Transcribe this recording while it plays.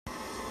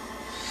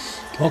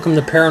Welcome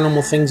to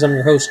Paranormal Things. I'm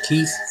your host,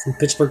 Keith, from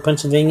Pittsburgh,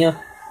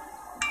 Pennsylvania.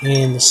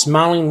 And the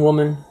smiling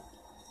woman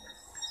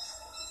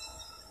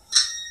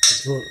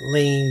is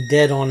laying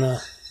dead on a...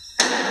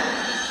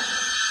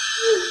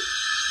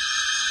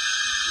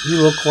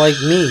 You look like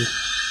me.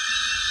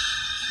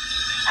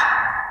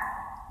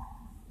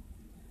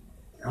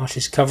 Now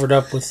she's covered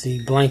up with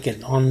the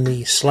blanket on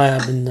the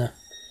slab in the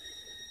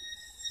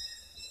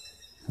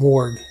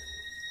morgue.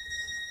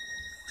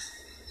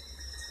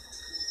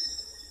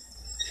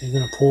 She's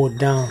going to pull it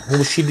down.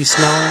 Will she be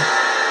smiling?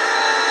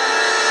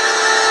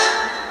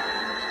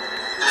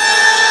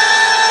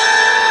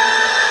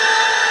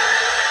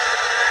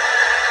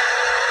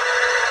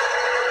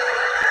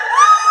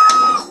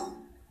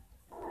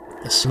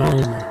 The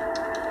smiling one.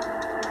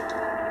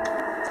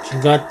 She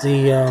got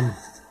the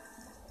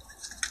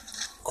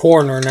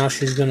coroner. Now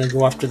she's going to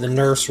go after the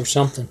nurse or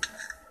something.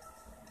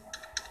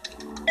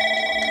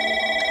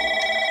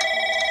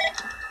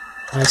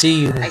 I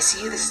see you. I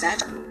see you, this is that.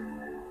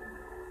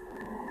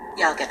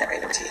 Yeah, I'll get that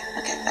right over to you.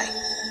 Okay, bye.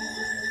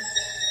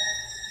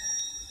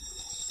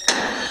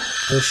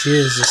 There she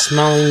is, the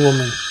smiling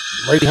woman,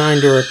 right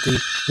behind her at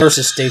the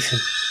nurse's station.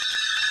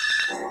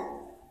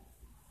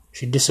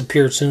 She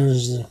disappeared as soon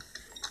as the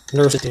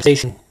nurse at the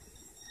station.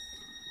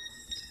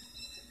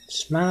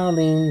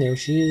 Smiling, there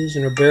she is,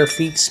 in her bare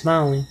feet,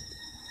 smiling.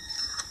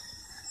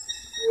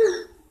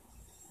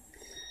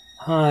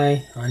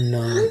 Hi,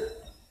 unknown.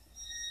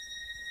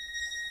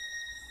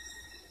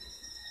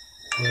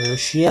 Where is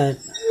she at?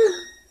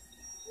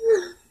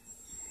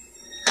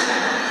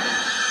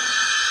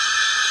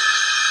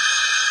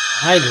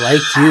 I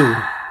like you.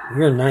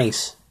 You're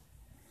nice.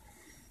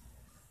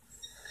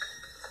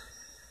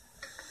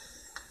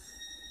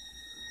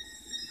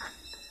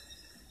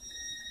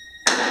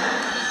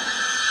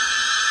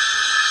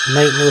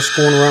 Night nurse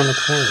going around the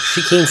corner.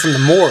 She came from the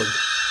morgue.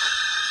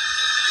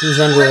 She was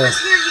under Whoever's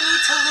here, you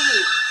need to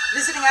leave.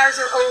 Visiting hours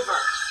are over.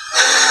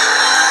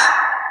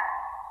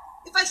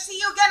 If I see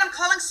you again, I'm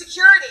calling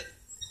security.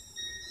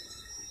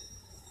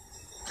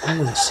 I'm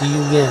going to see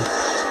you again.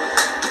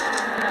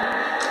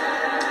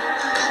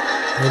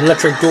 The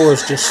electric door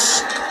is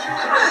just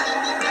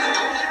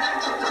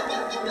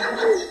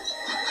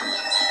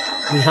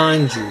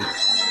behind you.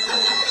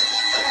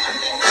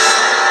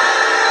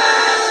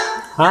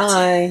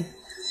 Hi.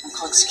 I'm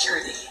calling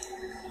security.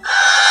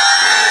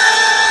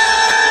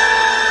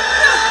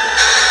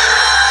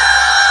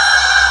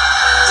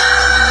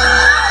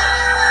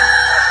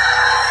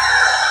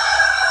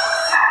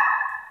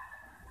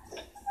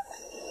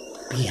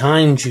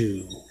 Behind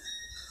you.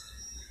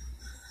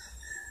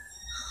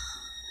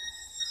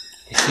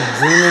 Is she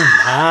dreaming?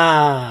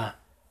 Ah.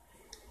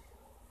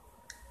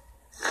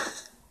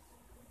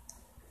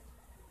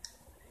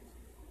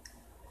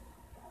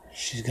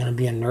 She's gonna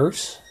be a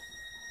nurse?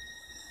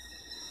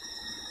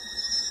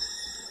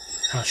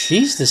 Now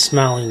she's the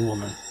smiling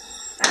woman.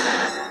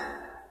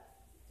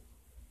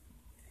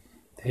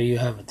 There you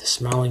have it, the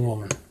smiling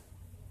woman.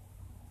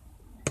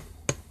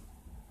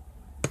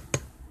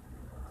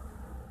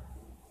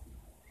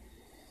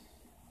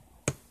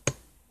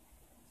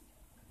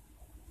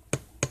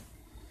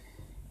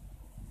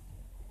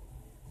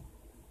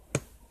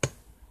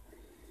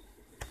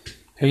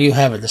 There you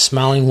have it, the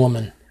smiling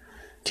woman.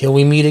 Till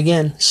we meet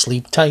again,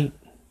 sleep tight.